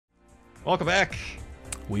Welcome back.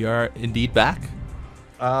 We are indeed back.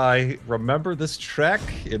 I remember this track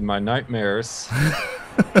in my nightmares.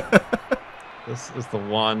 This is the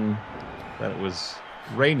one that it was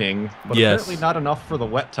raining, but apparently not enough for the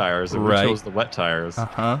wet tires, and we chose the wet tires.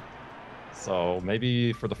 So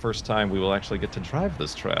maybe for the first time we will actually get to drive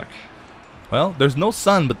this track. Well, there's no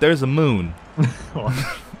sun, but there's a moon.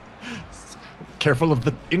 Careful of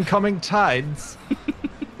the incoming tides.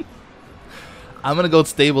 I'm gonna go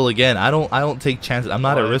stable again. I don't take chances. I'm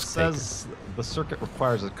not a risk taker. It says the circuit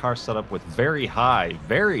requires a car set up with very high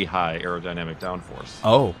aerodynamic downforce.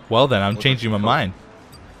 Oh, well then I'm changing my mind.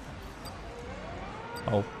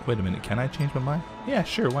 Oh, wait a minute. Can I change my mind? Yeah,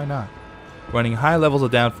 sure. Why not? Running high levels of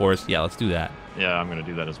downforce. Yeah, let's do that. Yeah, I'm gonna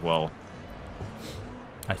do that as well.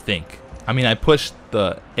 I think. I mean, I pushed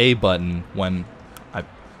the A button when I.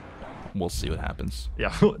 We'll see what happens.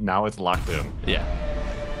 Yeah, now it's locked in. Yeah.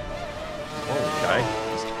 Oh, guy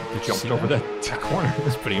just jumped over that corner.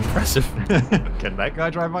 That's pretty impressive. Can that guy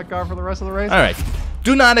drive my car for the rest of the race? All right.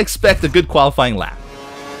 Do not expect a good qualifying lap.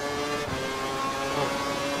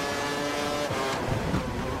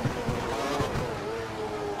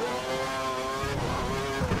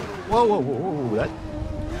 Whoa, whoa, whoa, whoa, that...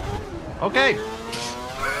 Okay.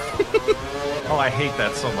 Oh, I hate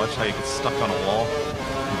that so much, how you get stuck on a wall.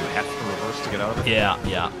 And you have to reverse to get out of it.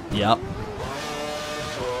 Yeah.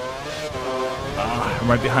 I'm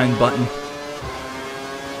right behind button.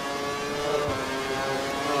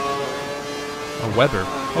 Oh, Weber.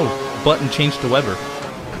 Oh, button changed to Weber.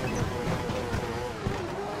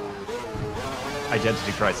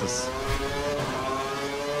 Identity crisis.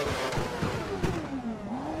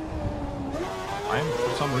 I am,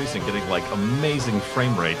 for some reason, getting, like, amazing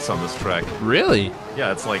frame rates on this track. Really?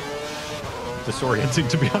 Yeah, it's, like, disorienting,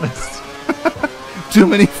 to be honest. Too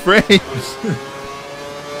many frames.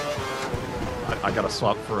 I gotta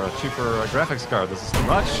swap for a cheaper graphics card. This is too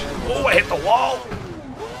much. Oh, I hit the wall.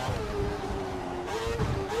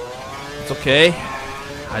 It's okay.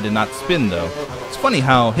 I did not spin, though. It's funny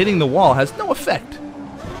how hitting the wall has no effect.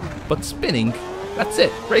 But spinning, that's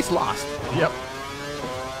it. Race lost. Yep.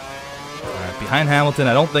 Alright, behind Hamilton,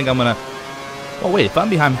 I don't think I'm gonna... Oh, wait, if I'm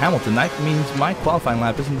behind Hamilton, that means my qualifying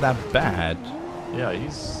lap isn't that bad. Yeah,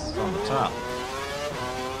 he's on the top.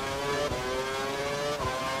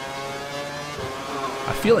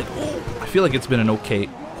 I feel like it's been an okay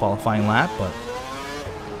qualifying lap, but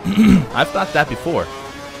I've thought that before.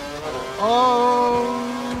 Oh,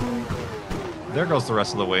 there goes the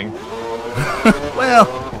rest of the wing. Well,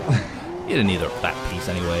 you didn't need that piece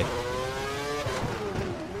anyway.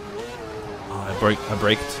 Oh, I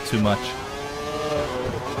braked too much.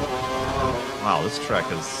 Wow, this track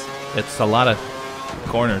is... It's a lot of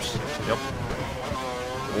corners. Yep.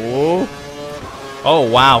 Whoa. Oh,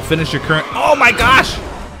 wow. Finish your current... Oh, my gosh!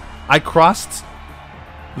 I crossed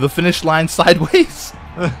the finish line sideways.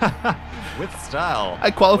 With style.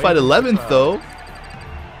 I qualified 11th, though. Wasn't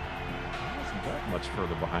that much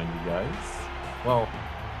further behind you guys. Well,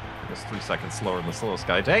 I guess 3 seconds slower than the slowest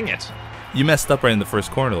guy. Dang it! You messed up right in the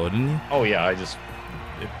first corner, though, didn't you? Oh, yeah, it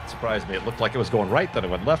surprised me. It looked like it was going right, then it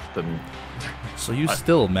went left, and... So you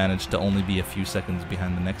still managed to only be a few seconds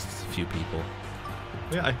behind the next few people.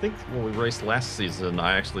 Yeah, I think when we raced last season,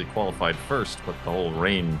 I actually qualified first, but the whole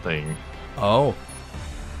rain thing Oh.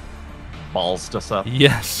 ballsed us up.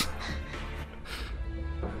 Yes.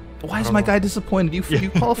 Why is my guy disappointed? You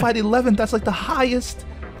qualified 11th. That's like the highest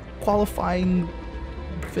qualifying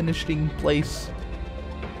finishing place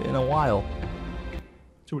in a while.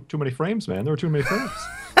 Too many frames, man. There were too many frames.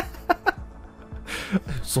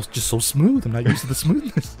 So just so smooth. I'm not used to the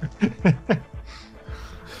smoothness.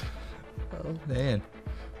 Oh man.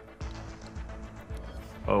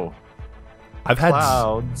 Oh. I've had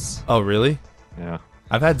clouds. Oh really? Yeah.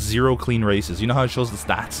 I've had 0 clean races. You know how it shows the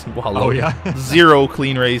stats? Wow, oh yeah. 0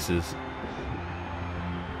 clean races.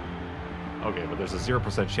 Okay, but there's a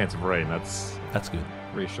 0% chance of rain. That's good.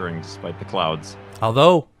 Reassuring despite the clouds.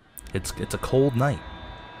 Although it's a cold night.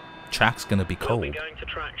 Track's gonna be cold.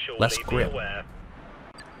 Less grip.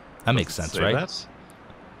 That makes sense, right? That?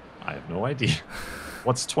 I have no idea.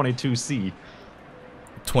 What's 22°C?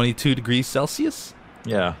 22 degrees Celsius?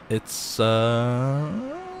 Yeah. It's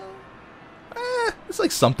it's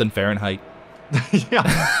like something Fahrenheit. Yeah,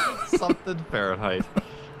 something Fahrenheit.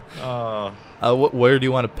 Where do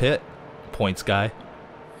you want to pit? Points guy.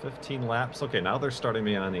 15 laps. Okay, now they're starting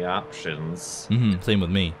me on the options. Same with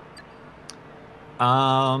me.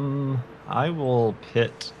 I will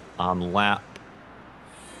pit on lap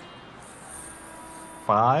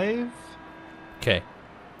 5. Okay.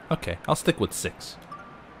 Okay, I'll stick with 6.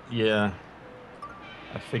 Yeah.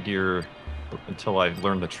 I figure until I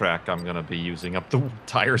learn the track, I'm going to be using up the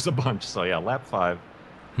tires a bunch. So yeah, lap 5.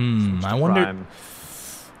 I wonder,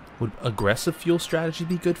 would aggressive fuel strategy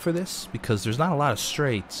be good for this? Because there's not a lot of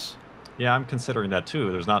straights. Yeah, I'm considering that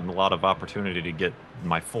too. There's not a lot of opportunity to get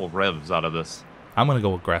my full revs out of this. I'm going to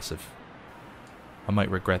go aggressive. I might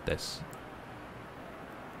regret this.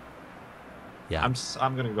 Yeah.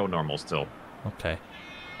 I'm going to go normal still. Okay.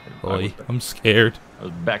 Boy, I'm scared. I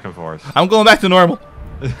was back and forth. I'm going back to normal.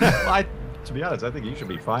 To be honest, I think you should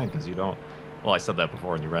be fine because you don't... Well, I said that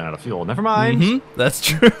before and you ran out of fuel. Never mind. That's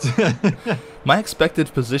true. My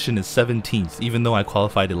expected position is 17th, even though I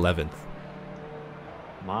qualified 11th.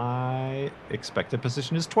 My expected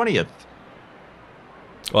position is 20th.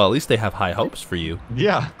 Well, at least they have high hopes for you.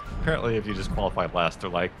 Yeah. Apparently, if you just qualify last, they're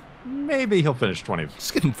like, maybe he'll finish 20th.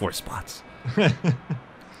 Just give him 4 spots.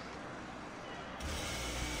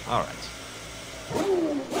 All right.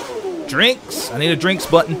 Drinks. I need a drinks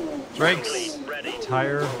button. Drinks.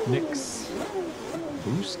 Tire mix.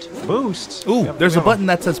 Boost. Boost. Ooh, yep, there's a button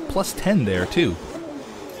that says +10 there, too.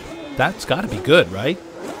 That's got to be good, right?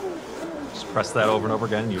 Just press that over and over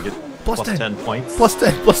again, and you get plus 10 points.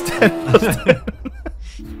 +10, +10, +10.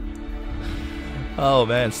 Oh,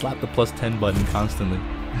 man, slap the +10 button constantly.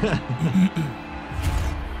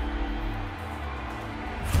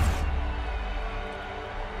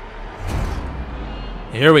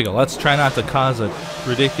 Here we go. Let's try not to cause a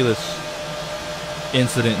ridiculous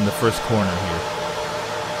incident in the first corner here.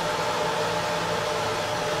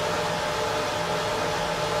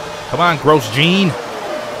 Come on, Gross Gene.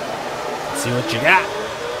 Let's see what you got.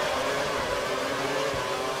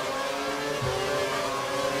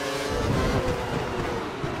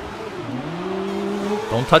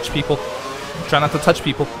 Don't touch people. Try not to touch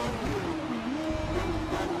people.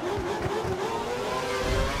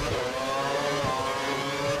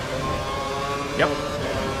 Yep.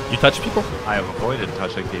 You touch people? I have avoided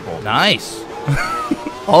touching people. Nice.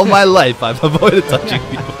 All my life, I've avoided touching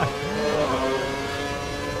people.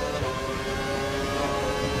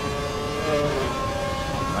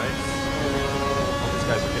 Nice. Oh, these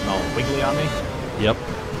guys are getting all wiggly on me. Yep.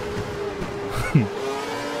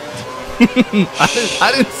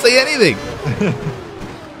 I didn't say anything.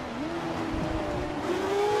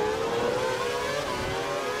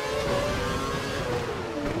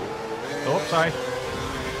 Oh, sorry.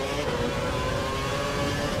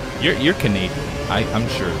 You're Canadian. I'm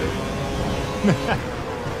sure of it.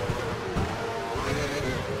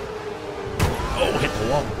 Oh, hit the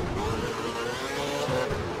wall.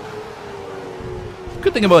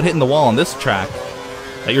 Good thing about hitting the wall on this track,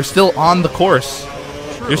 that you're still on the course.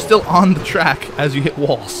 True. You're still on the track as you hit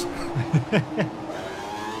walls.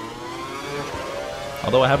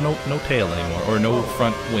 Although I have no tail anymore, or no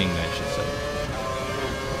front wing, I should say.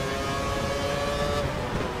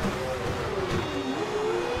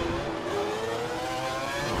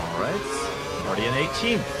 Already in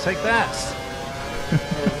 18th. Take that.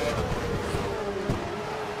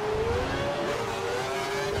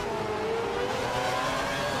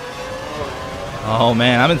 Oh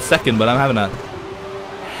man, I'm in second, but I'm having a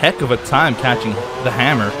heck of a time catching the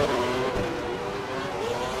hammer.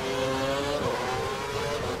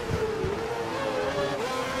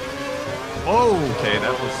 Okay,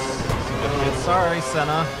 that was significant. Sorry,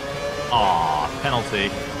 Senna. Aw, penalty.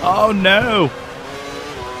 Oh no!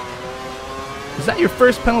 Is that your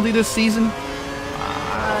first penalty this season?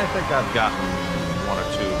 I think I've gotten 1 or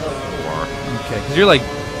 2 before. Okay, because you're like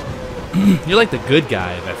you're like the good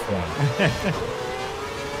guy of F1.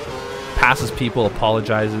 Passes people,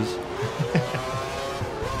 apologizes,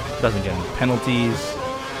 doesn't get any penalties.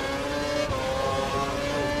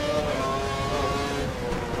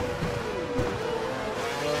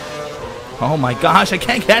 Oh my gosh, I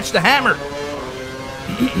can't catch the hammer!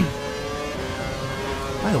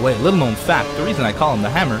 By the way, a little known fact, the reason I call him the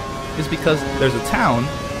Hammer is because there's a town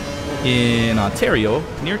in Ontario,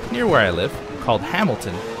 near where I live, called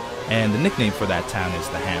Hamilton, and the nickname for that town is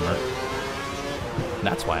the Hammer. And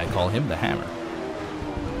that's why I call him the Hammer.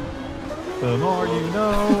 The more you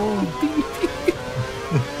know.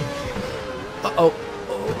 Uh-oh.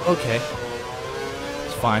 Oh, okay.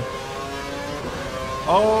 It's fine.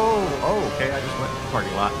 Oh, okay, I just went in the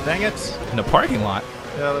parking lot. Dang it. In the parking lot?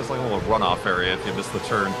 Yeah, there's like a little runoff area if you miss the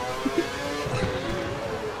turn.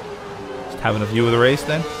 Just having a view of the race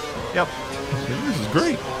then? Yep. This is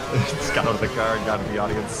great. Just got out of the car and got in the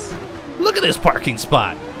audience. Look at this parking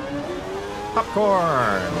spot.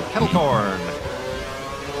 Popcorn. Kettle corn.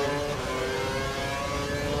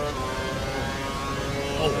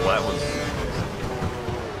 Oh, that was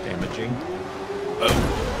damaging.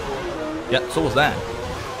 Oh. Yeah, so was that.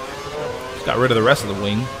 Just got rid of the rest of the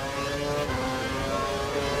wing.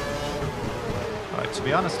 To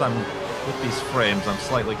be honest, with these frames, I'm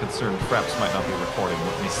slightly concerned Fraps might not be recording.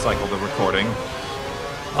 Let me cycle the recording.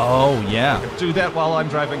 Oh, yeah. I can do that while I'm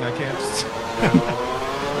driving, I can't.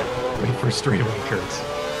 Wait for straightaway, Kurt.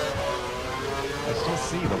 I still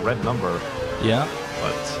see the red number. Yeah.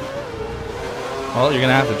 But... well, you're going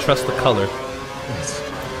to have to trust the color. Yes.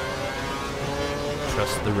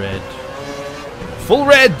 Trust the red. Full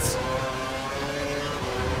reds!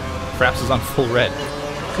 Fraps is on full red.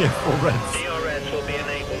 Yeah, full reds. DRS will be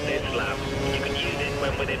enabled this lap. You can use it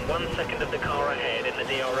when within 1 second of the car ahead in the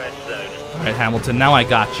DRS zone. All right, Hamilton, now I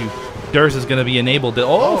got you. DRS is going to be enabled.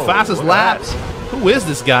 Oh, fastest laps. Who is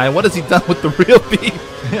this guy? What has he done with the real beef?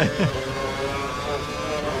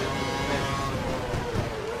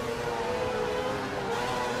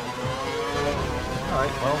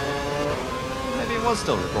 Alright, well, maybe it was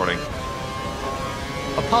still recording.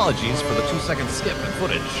 Apologies for the 2-second skip in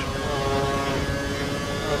footage.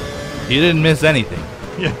 You didn't miss anything.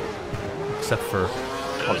 Yeah. Except for...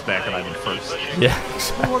 I was back and I'm in first. yeah.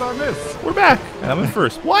 What I miss? We're back. And I'm in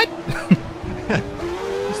first. What?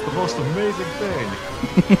 It's the most amazing thing.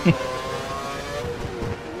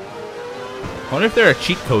 I wonder if there are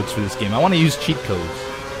cheat codes for this game. I want to use cheat codes.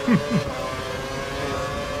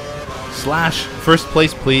 / first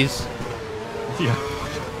place, please. Yeah.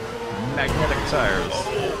 Magnetic tires.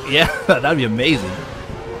 Yeah, that'd be amazing.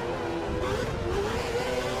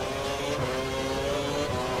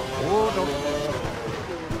 Oh, don't.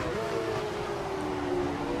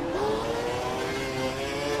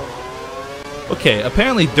 Okay,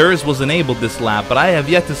 apparently DRS was enabled this lap, but I have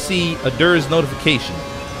yet to see a DRS notification.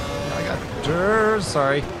 I got DRS,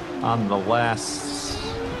 sorry. On the last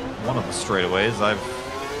one of the straightaways, I've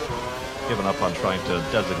given up on trying to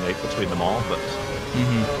designate between them all, but...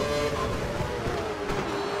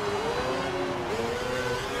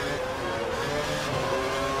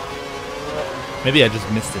 Maybe I just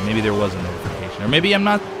missed it. Maybe there was a notification. Or maybe I'm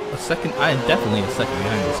not a second... I am definitely a second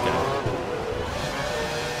behind this guy.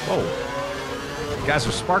 Whoa. The guys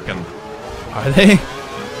are sparking. Are they?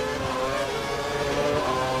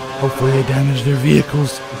 Hopefully they damage their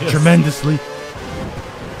vehicles tremendously.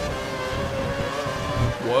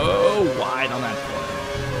 Whoa, wide on that corner.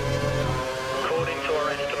 According to our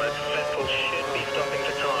estimates, Vettel should be stopping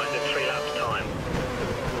for time in 3 laps time.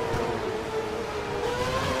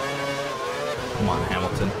 Come on,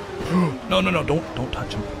 Hamilton. No, don't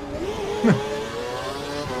touch him.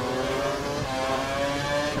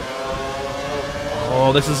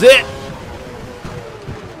 Oh, this is it.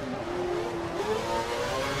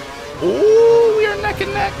 Oh, we are neck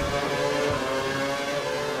and neck.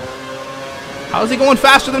 How is he going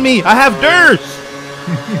faster than me? I have DRS.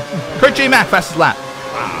 Kurt J. Mack, fastest lap.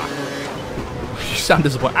 Ah. You sound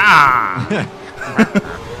disappointed. Ah.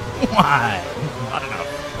 Why? Not enough.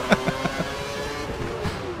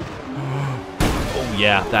 Oh,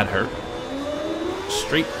 yeah, that hurt.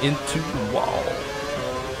 Straight into the wall.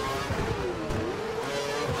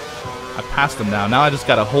 I passed him now. Now I just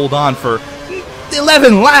got to hold on for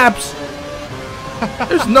 11 laps.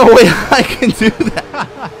 There's no way I can do that.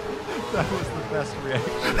 That was the best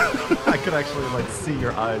reaction. I could actually like see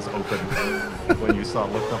your eyes open when you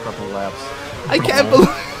looked up at the laps. I can't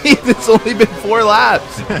believe it's only been 4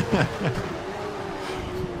 laps.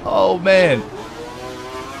 Oh man.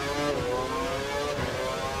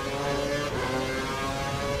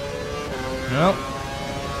 Well,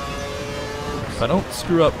 if I don't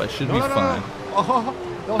screw up, I should be fine. Oh,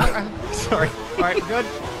 sorry. All right, good.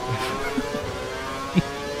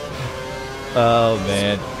 Oh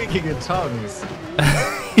man. Speaking in tongues.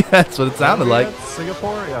 That's what it sounded like.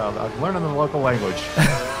 Singapore? Yeah, I'm learning the local language.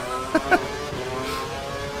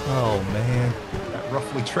 Oh man. That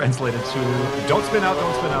roughly translated to don't spin out,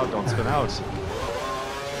 don't spin out, don't spin out.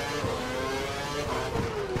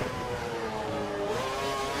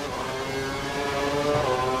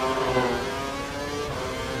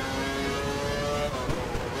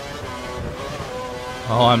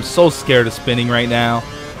 Oh, I'm so scared of spinning right now.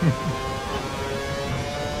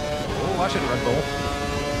 Oh, watch it, Red Bull.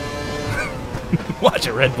 Watch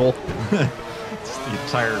it, Red Bull. It's the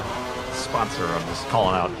entire sponsor I'm just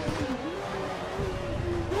calling out.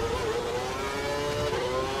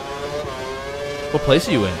 What place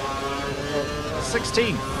are you in?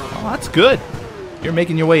 16. Oh, that's good. You're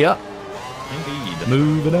making your way up. Indeed.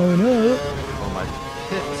 Moving on up. Well, my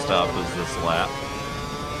pit stop is this lap.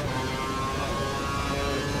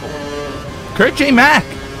 Kurt J. Mack.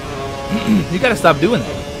 You gotta stop doing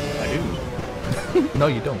that. I do. No,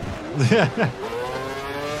 you don't. It's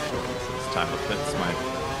time to fix my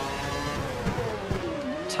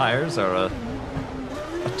tires are a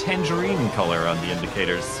tangerine color on the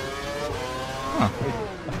indicators. Huh.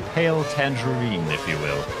 A pale tangerine, if you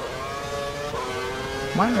will.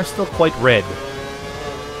 Mine are still quite red.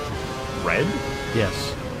 Red?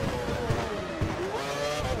 Yes.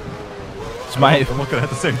 I'm looking at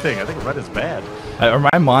the same thing. I think red is bad. Are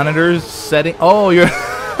my monitors setting? Oh, you're.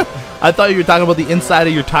 I thought you were talking about the inside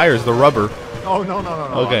of your tires, the rubber. Oh no.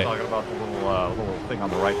 Okay. I'm talking about the little thing on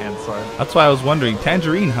the right hand side. That's why I was wondering.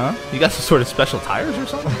 Tangerine, huh? You got some sort of special tires or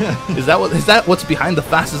something? Is that what's behind the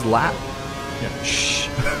fastest lap? Yeah. Shh.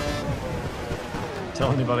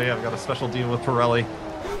 Tell anybody I've got a special deal with Pirelli.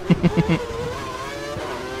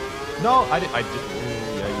 No, I did. Ooh,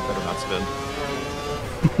 yeah, you better not spin.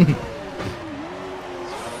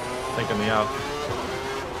 Taking me out.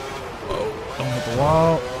 Whoa. Don't hit the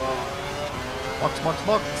wall.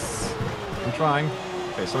 Box. I'm trying.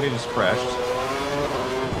 Okay, somebody just crashed.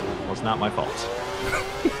 Well, it's not my fault.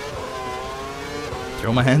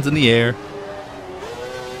 Throw my hands in the air.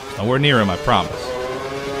 Nowhere near him, I promise.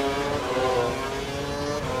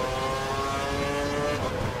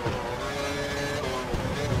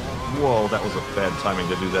 Whoa, that was a bad timing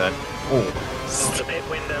to do that. Oh. The pit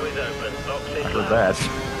window is open. Box is I heard loud. that.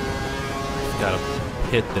 Gotta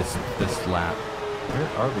hit this lap. Where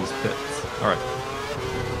are these pits? Alright.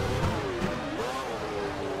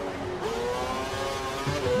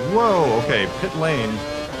 Whoa, okay, pit lane.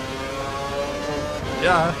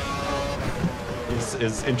 Yeah.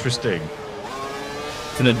 Is interesting.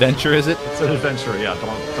 It's an adventure, is it? It's an adventure, yeah.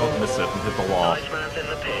 Don't miss it and hit the wall. Nice man's in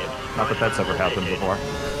the pit. Not that that's ever happened before.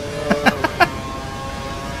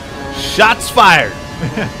 Shots fired!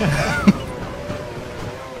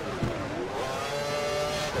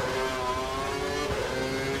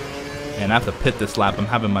 And I have to pit this lap. I'm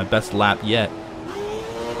having my best lap yet.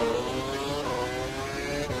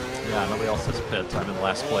 Yeah, nobody else has pit. I'm in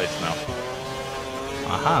last place now.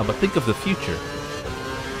 Aha, but think of the future.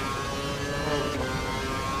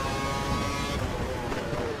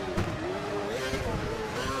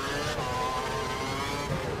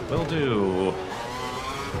 Will do.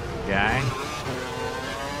 Guy.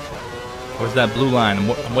 Where's that blue line?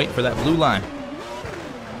 I'm waiting for that blue line.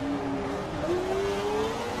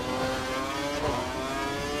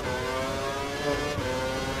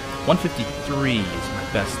 .153 is my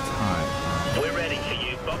best time. We're ready for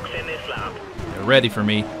you. Box in this lap. They're ready for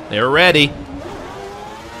me. They're ready.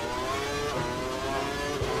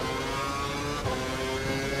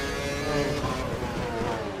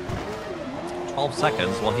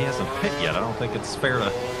 Seconds. Well, he hasn't pit yet. I don't think it's fair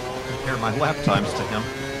to compare my lap times to him.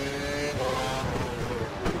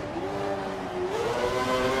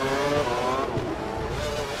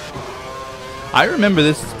 I remember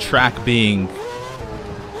this track being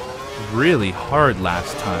really hard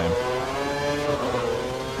last time.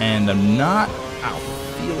 And I'm not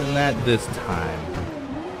feeling that this time.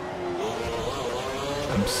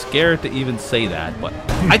 I'm scared to even say that, but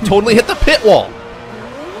I totally hit the pit wall.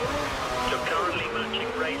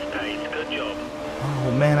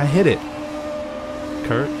 Oh man, I hit it.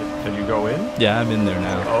 Kurt? Can you go in? Yeah, I'm in there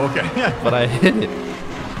now. Oh, okay. But I hit it.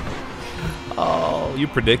 Oh, you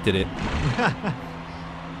predicted it.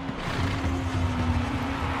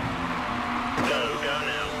 Go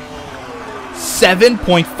now.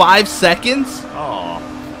 7.5 seconds? Oh.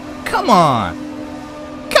 Come on.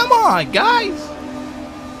 Come on, guys.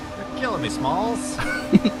 You're killing me, Smalls.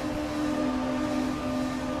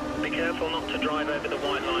 Careful not to drive over the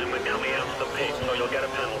white line when coming out of the pit, or you'll get a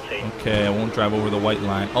penalty. Okay, I won't drive over the white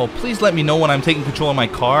line. Oh, please let me know when I'm taking control of my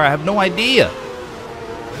car. I have no idea.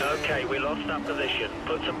 Okay, we lost that position.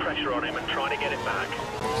 Put some pressure on him and try to get it back.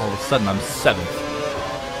 All of a sudden, I'm 7th.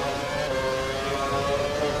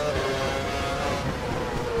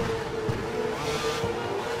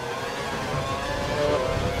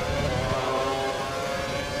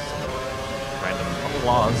 Random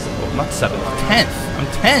applause. Oh, not 7th, 10th. I'm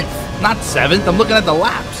 10th. Not 7th. I'm looking at the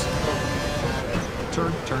laps.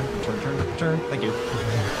 Turn. Thank you.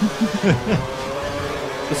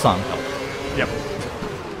 The song helped. Yep.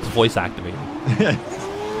 It's voice activated.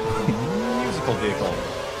 Musical vehicle.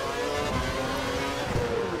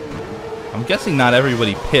 I'm guessing not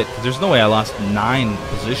everybody pit, because there's no way I lost 9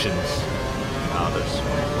 positions. No, there's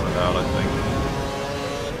one out, I think.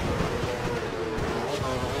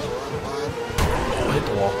 Oh, hit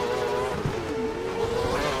the wall.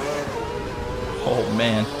 Oh,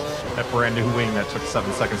 man. That brand new wing that took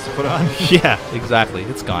 7 seconds to put on. Yeah, exactly.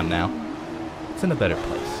 It's gone now. It's in a better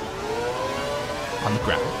place. On the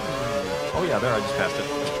ground. Oh, yeah, there. I just passed it.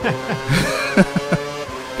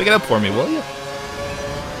 Pick it up for me, will you?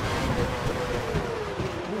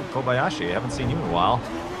 Ooh, Kobayashi. I haven't seen you in a while.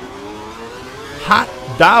 Hot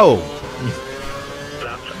dog.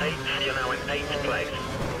 Laps 8th. You're now in 8th place.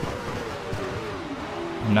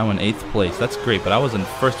 I'm now in 8th place. That's great, but I was in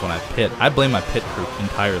first when I pit. I blame my pit crew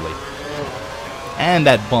entirely. And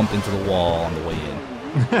that bump into the wall on the way in.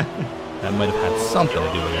 That might have had something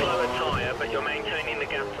to do with it. Slower tyre, but you're maintaining the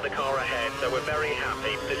gap to the car ahead, so we're very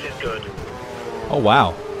happy. This is good. Oh,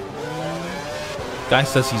 wow. Guy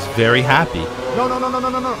says he's very happy. No, no, no, no, no,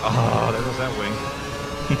 no, no. Oh, there goes that wing.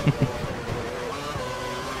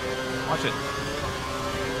 Watch it.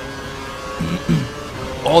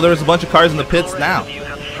 Oh, there's a bunch of cars in the pits now. You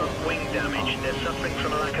have front wing damage. They're suffering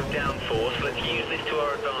from a lack of downforce. Let's use this to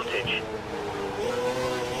our advantage.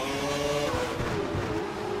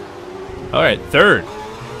 All right, third.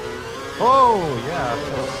 Oh, yeah.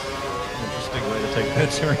 That's an interesting way to take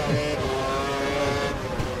that turn.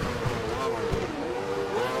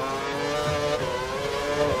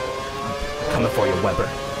 Coming for you, Weber.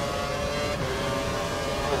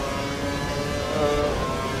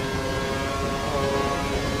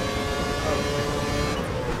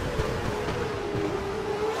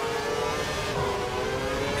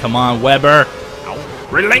 Come on, Weber. Ow.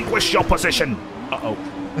 Relinquish your position. Uh-oh.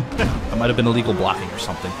 That might have been illegal blocking or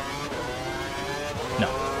something. No.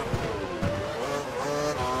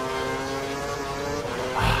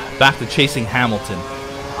 Back to chasing Hamilton.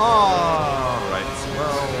 All right.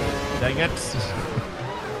 Well, dang it.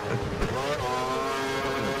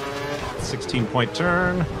 16-point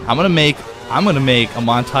turn. I'm gonna make a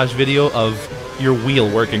montage video of your wheel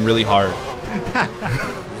working really hard.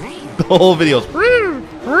 The whole video's.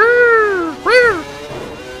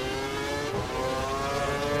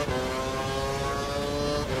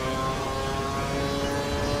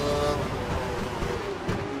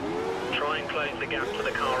 Try and close the gap to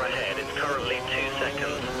the car ahead. It's currently 2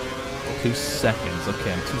 seconds. 2 seconds.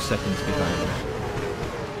 Okay, I'm 2 seconds behind.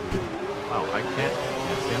 Wow, I can't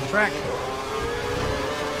stay on the track.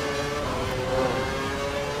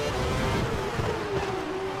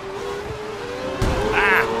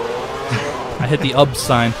 I hit the UBS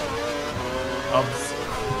sign. Ups.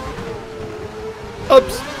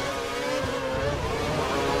 UBS.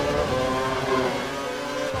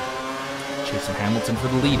 Chasing Hamilton for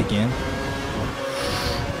the lead again.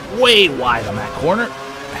 Way wide on that corner.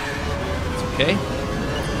 It's okay.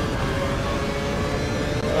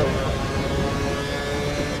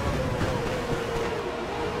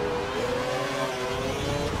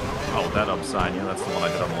 Oh, that up sign. Yeah, that's the one I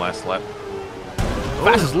did on the last lap.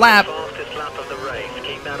 Fastest lap. Fastest lap of the race.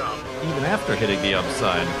 Keep that up. Even after hitting the up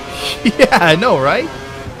sign. Yeah, I know, right?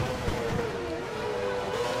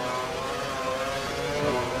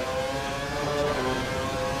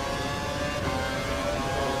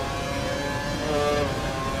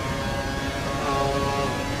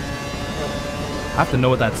 I have to know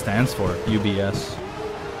what that stands for, UBS.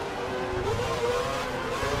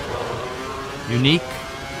 Unique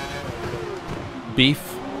beef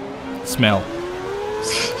smell.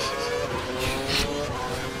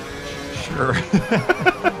 Sure.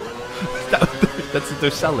 That's what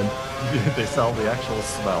they're selling. They sell the actual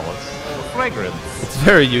smell. It's the fragrance. It's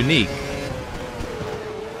very unique.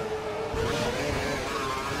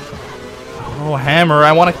 Oh, Hammer,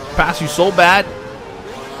 I want to pass you so bad.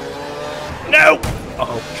 No!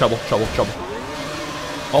 Uh-oh, trouble, trouble, trouble.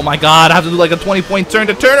 Oh my god, I have to do like a 20-point turn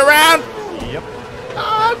to turn around! Yep.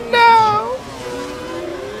 Oh no!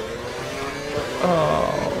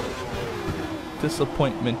 Oh.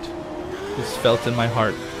 Disappointment is felt in my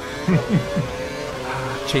heart.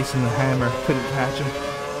 Chasing the Hammer, couldn't catch him.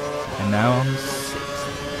 And now I'm 6th.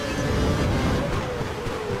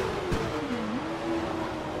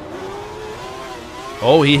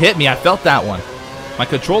 Oh, he hit me. I felt that one. My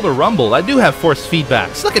controller rumbled. I do have force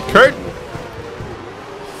feedback. Suck it, Kurt.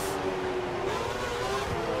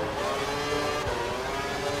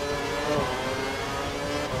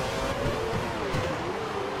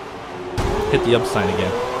 Hit the up sign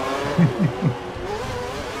again.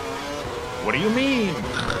 What do you mean?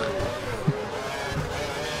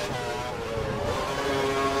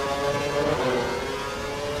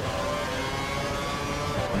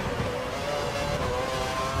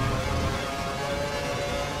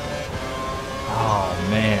 Oh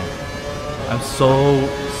man, I'm so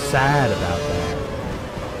sad about that.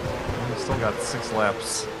 We've still got 6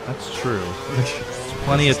 laps. That's true.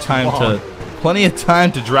 Plenty of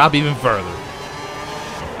time to drop even further.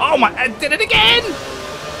 Oh my! I did it again!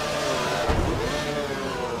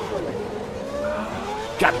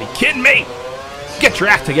 Gotta be kidding me! Get your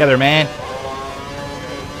act together, man.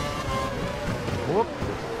 Whoop.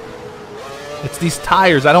 It's these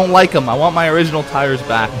tires. I don't like them. I want my original tires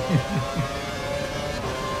back.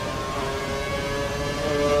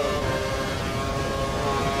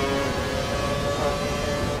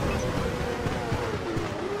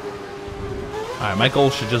 right, my goal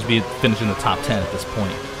should just be finishing the top 10 at this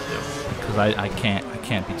point. Yes. Because I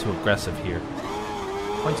can't be too aggressive here.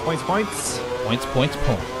 Points, points, points. Points, points,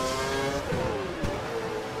 points.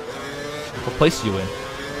 What place are you in?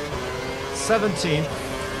 17th.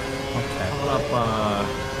 Okay. Coming up on a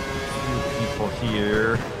few people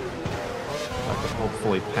here. I could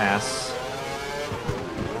hopefully pass.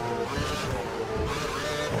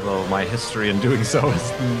 Although my history in doing so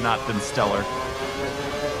has not been stellar.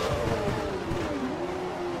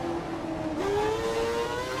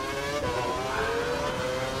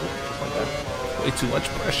 Way too much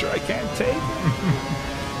pressure I can't take.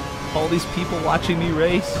 All these people watching me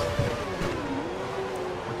race.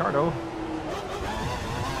 Ricardo.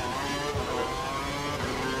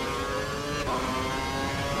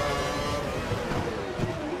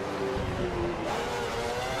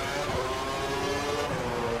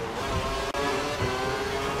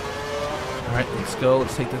 Alright, let's go.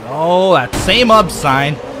 Let's take this. Oh, that same up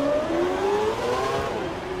sign.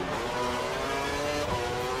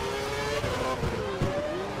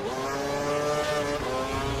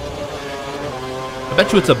 I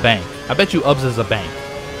bet you it's a bank. I bet you Ubs is a bank. I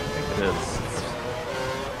think it is. It's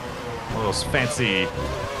one of those fancy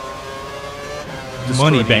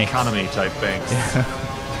money banks. Economy type banks. Yeah.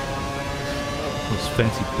 Those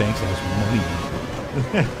fancy banks that has money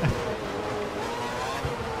in it.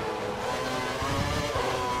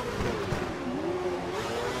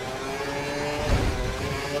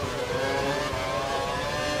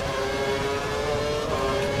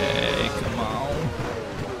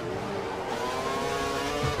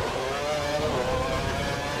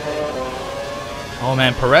 Oh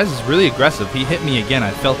man, Perez is really aggressive. He hit me again.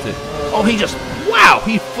 I felt it. Oh, wow,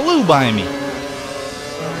 he flew by me.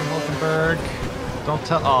 Sorry, Hulkenberg. Don't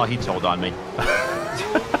tell. Oh, he told on me.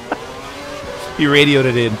 He radioed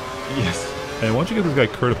it in. Yes. Hey, why don't you give this guy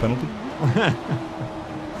Kurt a penalty?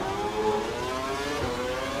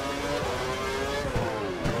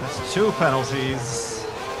 That's 2 penalties.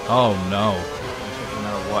 Oh no. No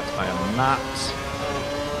matter what, I am not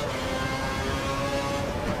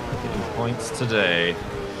points today.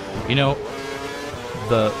 You know,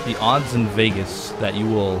 the odds in Vegas that you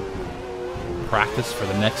will practice for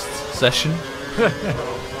the next session,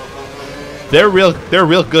 they're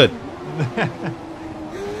real good.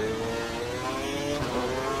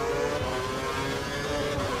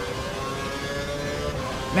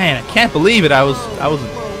 Man, I can't believe it. I was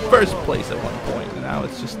in first place at one point, and now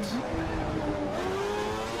it's just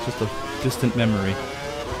a distant memory.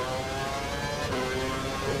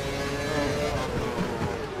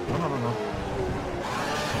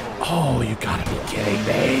 Oh, you gotta be kidding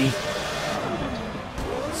me.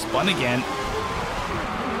 Spun again.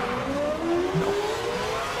 No.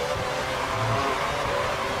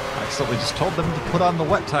 I accidentally just told them to put on the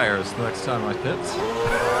wet tires the next time I pit.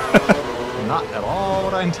 Not at all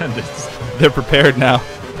what I intended. They're prepared now.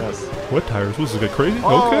 Yes. Wet tires? Was this crazy?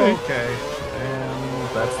 Oh, okay. Okay. And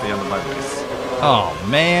that's the end of my race. Oh,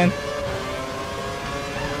 man.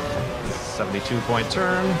 72-point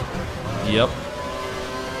turn. Yep.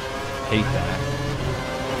 Hate that.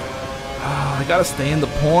 Oh, I gotta stay in the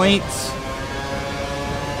points.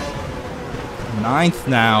 9th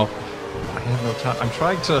now. I have no time. I'm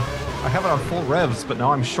trying to. I have it on full revs, but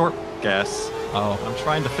now I'm short gas. Oh. I'm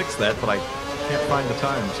trying to fix that, but I can't find the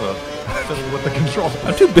time to fiddle with the controls.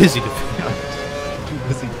 I'm too busy to. I'm too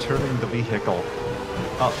busy turning the vehicle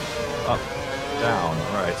up, up, down.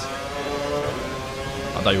 Right.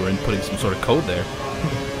 I thought you were inputting some sort of code there.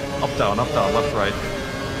 Up, down, left, right. A,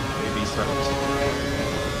 B, start.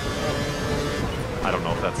 I don't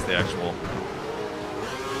know if that's the actual.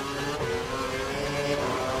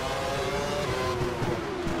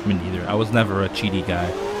 Me neither. I was never a cheaty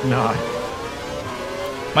guy. Nah.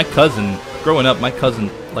 My cousin, growing up, like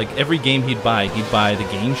every game he'd buy the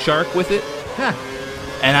Game Shark with it. Huh.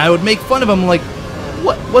 And I would make fun of him like,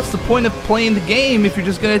 what's the point of playing the game if you're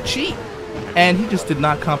just gonna cheat? And he just did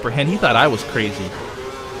not comprehend. He thought I was crazy.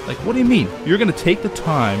 Like, what do you mean? You're gonna take the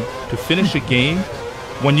time to finish a game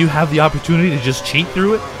when you have the opportunity to just cheat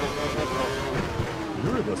through it?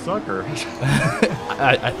 You're the sucker.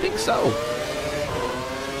 I think so.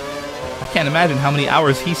 I can't imagine how many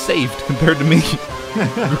hours he saved compared to me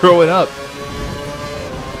growing up.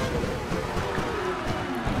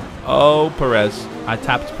 Oh, Perez. I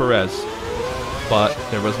tapped Perez, but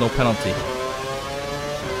there was no penalty.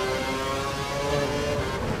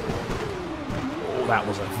 Oh, that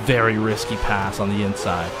was a very risky pass on the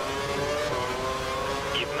inside.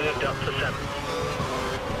 You've moved up to 7th.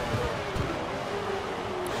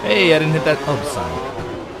 Hey, I didn't hit that up sign.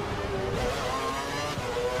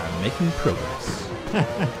 I'm making progress.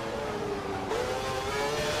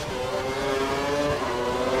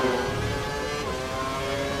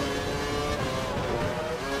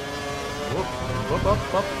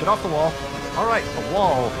 Get off the wall. All right, the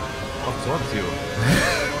wall absorbs you.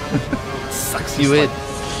 Sucks you in.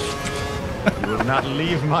 You will not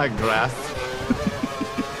leave my grasp.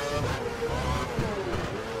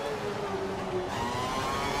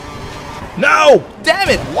 No! Damn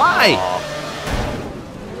it! Why?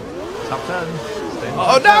 Top 10.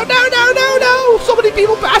 Oh, no, no, no, no, no! So many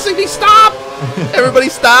people passing me. Stop! Everybody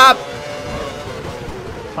stop!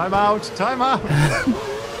 Time out. Time out.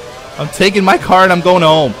 I'm taking my car and I'm going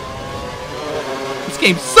home. This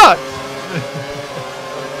game sucks.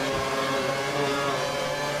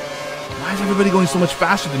 Why is everybody going so much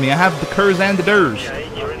faster than me? I have the Kers and the Durs.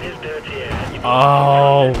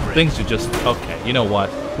 Oh, things are just... Okay, you know what?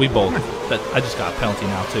 We both... I just got a penalty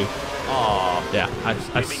now, too. Oh, yeah, I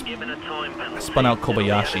spun out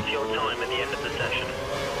Kobayashi.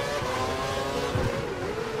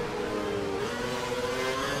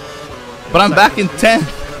 But I'm back in 10th.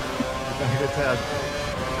 back in 10th.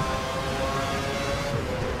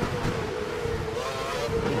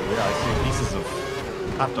 Yeah, I see pieces of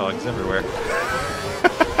hot dogs everywhere.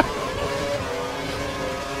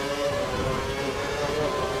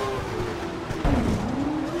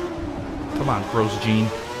 Come on, Rose Jean.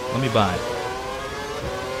 Let me buy it.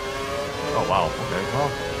 Oh, wow. Okay, well.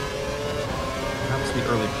 Perhaps the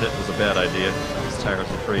early pit was a bad idea. These tires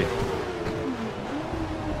are free.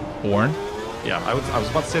 Worn? Yeah, I was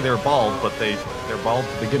about to say they were bald, but they're bald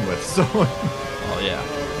to begin with, so... Oh, yeah.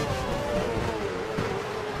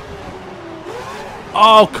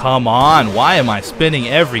 Oh, come on. Why am I spinning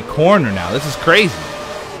every corner now? This is crazy.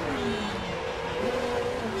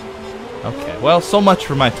 Okay, well, so much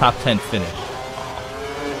for my top 10 finish.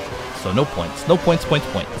 So no points. No points, points,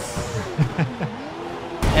 points.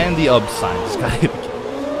 And the UB sign just got hit again.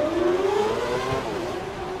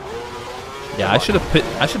 Yeah, I should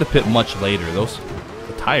have pit much later. The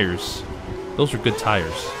tires, those are good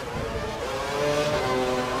tires.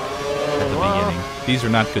 At the beginning. These are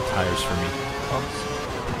not good tires for me.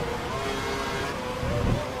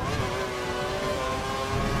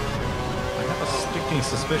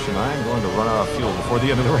 Suspicion I'm going to run out of fuel before the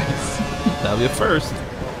end of the race. That'll be a first.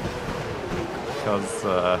 Because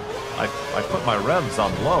I put my revs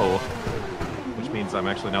on low, which means I'm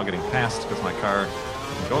actually now getting passed because my car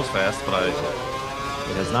goes fast, but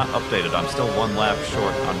it has not updated. I'm still 1 lap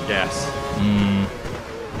short on gas.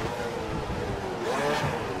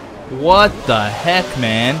 What the heck,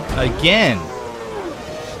 man? Again.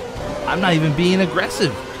 I'm not even being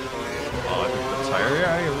aggressive. Oh, I think the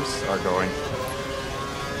tires are going.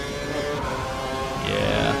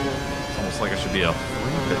 Yeah. It's almost like it should be a 3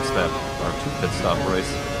 pit stop or 2 pit stop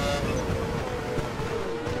race.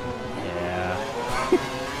 Yeah.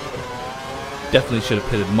 Definitely should have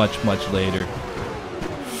pitted much, much later.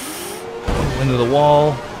 Into the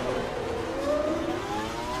wall.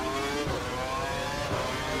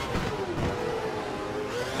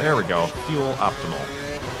 There we go. Fuel optimal.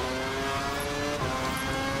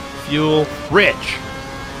 Fuel rich.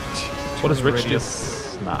 What does rich do?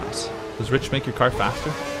 Not. Does rich make your car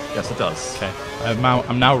faster? Yes, it does. Okay.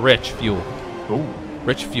 I'm now rich fuel. Ooh.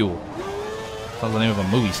 Rich fuel. Sounds the name of a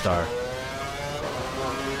movie star.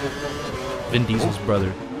 Vin Diesel's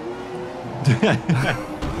brother.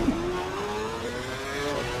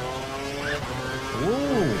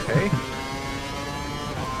 Ooh, okay.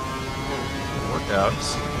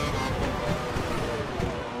 Workouts.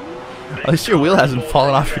 At least your wheel hasn't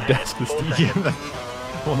fallen off your desk this time. Yeah.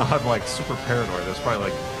 Well, now I'm like super paranoid. There's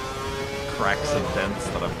probably like cracks and dents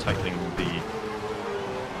that I'm tightening the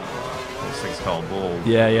those things called little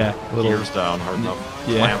little gears down hard enough.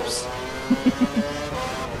 Clamps.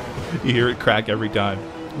 You hear it crack every time.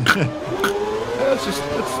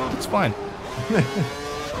 It's fine.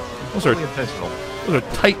 Those are intentional. Those are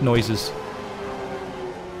tight noises.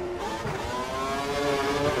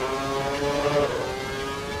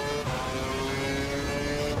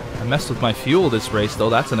 I messed with my fuel this race, though.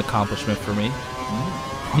 That's an accomplishment for me.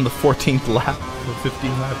 On the 14th lap of a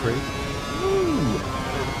 15-lap race.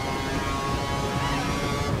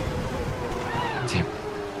 Damn.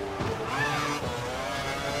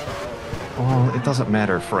 Well, it doesn't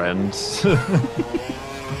matter, friends.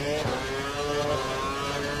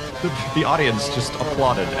 The audience just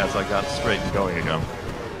applauded as I got straight and going again.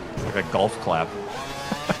 It's like a golf clap.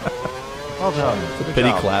 Well done. It's a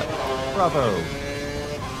pity clap. Bravo.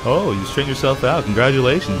 Oh, you straightened yourself out.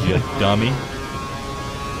 Congratulations, you dummy.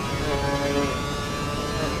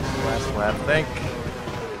 Last lap. Thank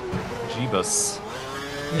Jeebus.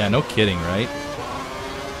 Yeah, no kidding, right?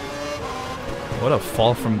 What a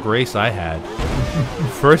fall from grace I had.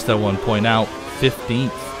 First at one point out, 15th.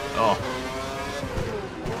 Oh.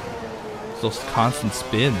 Those constant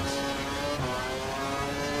spins.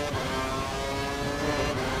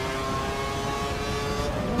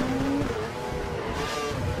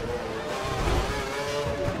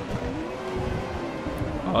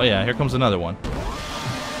 Oh yeah, here comes another one.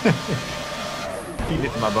 Feed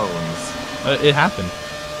it my bones. It happened.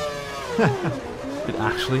 It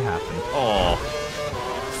actually happened. Oh.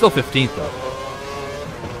 Still 15th though.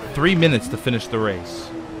 3 minutes to finish the race.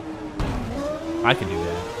 I can do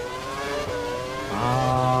that.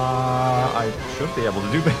 I should be able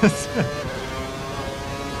to do this. I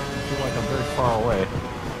feel like I'm very far away.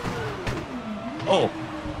 Oh.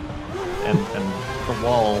 And the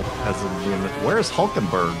wall has a unit. Where's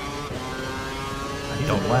Hulkenberg? He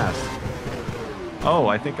don't last. Oh,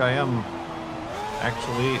 I think I am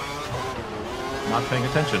actually not paying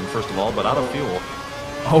attention, first of all, but out of fuel.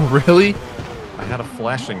 Oh, really? I had a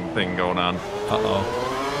flashing thing going on. Uh-oh.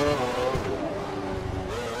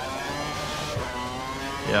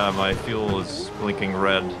 Yeah, my fuel is blinking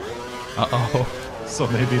red. Uh-oh. So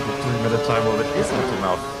maybe the 3-minute time limit isn't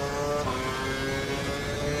enough.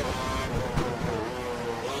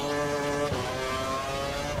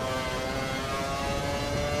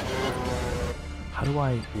 How do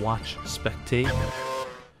I watch spectate?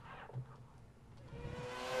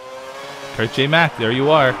 Kurt J. Mack, there you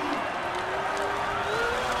are.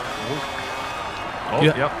 Oh,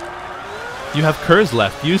 yep. You have Kurz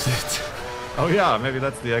left. Use it. Oh yeah, maybe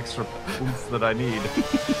that's the extra oomph that I need.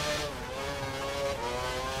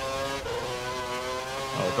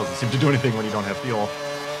 Oh, it doesn't seem to do anything when you don't have fuel.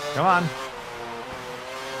 Come on.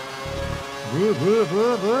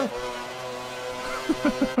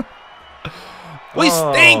 We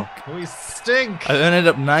stink! We stink! I ended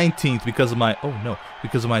up 19th because of my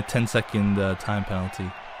 10-second time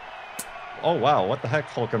penalty. Oh wow, what the heck,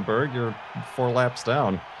 Hulkenberg? You're 4 laps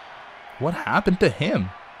down. What happened to him?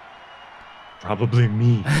 Probably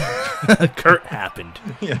me. Kurt happened.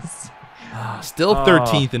 Yes. Still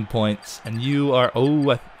 13th in points, and you are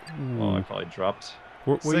I probably dropped.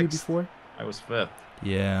 Where were you before? I was 5th.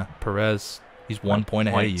 Yeah, Perez. He's 1 point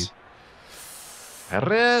ahead of you.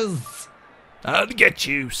 Perez! I'll get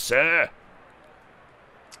you, sir.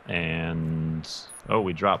 And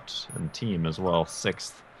we dropped in team as well,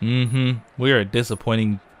 6th. Mm-hmm. We are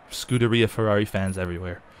disappointing Scuderia Ferrari fans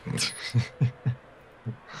everywhere.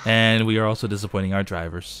 And we are also disappointing our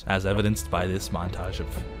drivers, as evidenced by this montage of,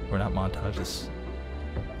 or not montage, this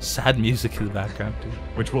sad music in the background too.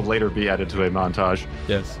 Which will later be added to a montage.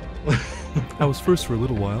 Yes. I was first for a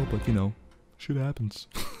little while, but you know, shit happens.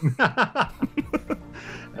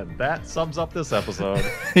 And that sums up this episode.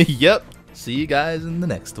 Yep. See you guys in the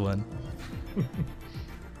next one.